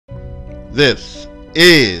This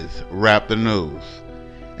is Wrap the News,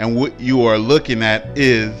 and what you are looking at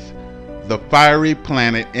is the fiery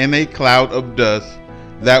planet in a cloud of dust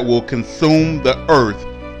that will consume the earth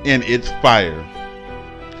in its fire.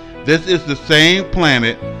 This is the same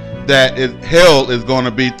planet that hell is going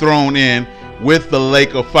to be thrown in with the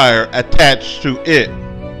lake of fire attached to it.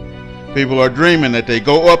 People are dreaming that they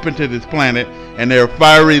go up into this planet and there are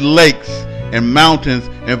fiery lakes and mountains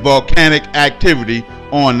and volcanic activity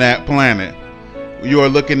on that planet. You are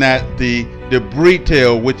looking at the debris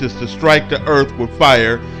tail, which is to strike the earth with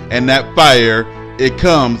fire, and that fire, it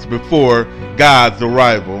comes before God's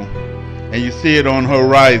arrival. And you see it on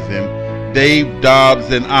horizon. Dave,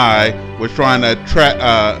 Dobbs, and I were trying to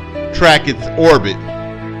track its orbit.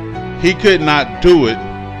 He could not do it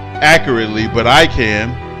accurately, but I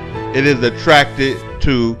can. It is attracted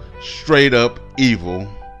to straight up evil.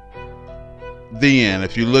 The end.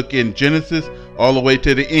 If you look in Genesis all the way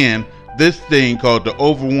to the end, this thing called the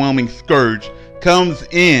overwhelming scourge comes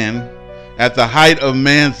in at the height of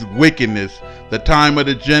man's wickedness. The time of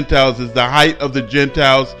the Gentiles is the height of the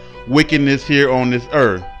Gentiles' wickedness here on this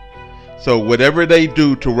earth. So whatever they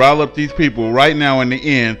do to rile up these people right now in the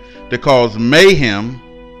end to cause mayhem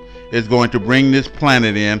is going to bring this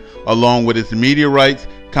planet in along with its meteorites,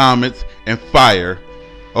 comets, and fire.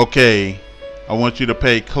 Okay, I want you to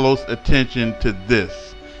pay close attention to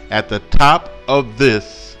this. At the top of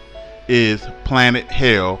this is planet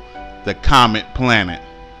Hell, the comet planet.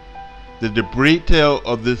 The debris tail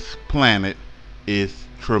of this planet is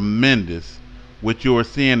tremendous. What you are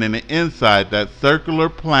seeing in the inside, that circular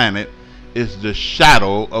planet, is the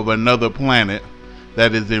shadow of another planet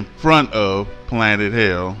that is in front of planet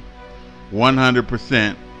Hell.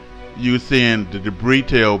 100% you're seeing the debris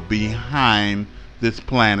tail behind this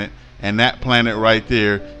planet, and that planet right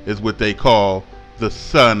there is what they call the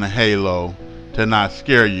sun halo. To not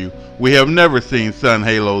scare you, we have never seen sun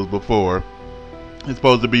halos before. It's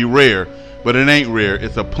supposed to be rare, but it ain't rare.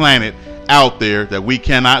 It's a planet out there that we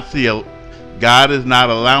cannot see. God is not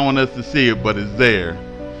allowing us to see it, but it's there.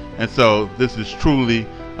 And so this is truly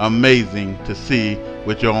amazing to see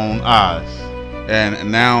with your own eyes. And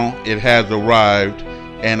now it has arrived,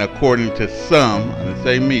 and according to some, I didn't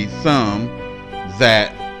say me, some,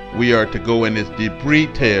 that we are to go in this debris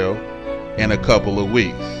tail in a couple of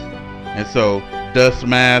weeks. And so dust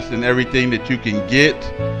masks and everything that you can get,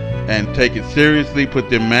 and take it seriously, put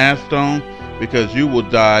them masks on, because you will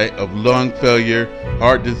die of lung failure,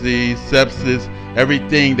 heart disease, sepsis,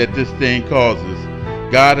 everything that this thing causes.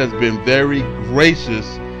 God has been very gracious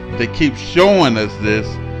to keep showing us this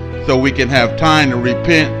so we can have time to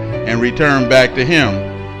repent and return back to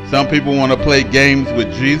Him. Some people want to play games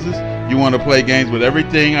with Jesus. You want to play games with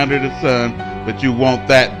everything under the sun, but you want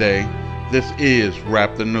that day. This is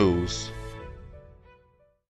Wrap the News.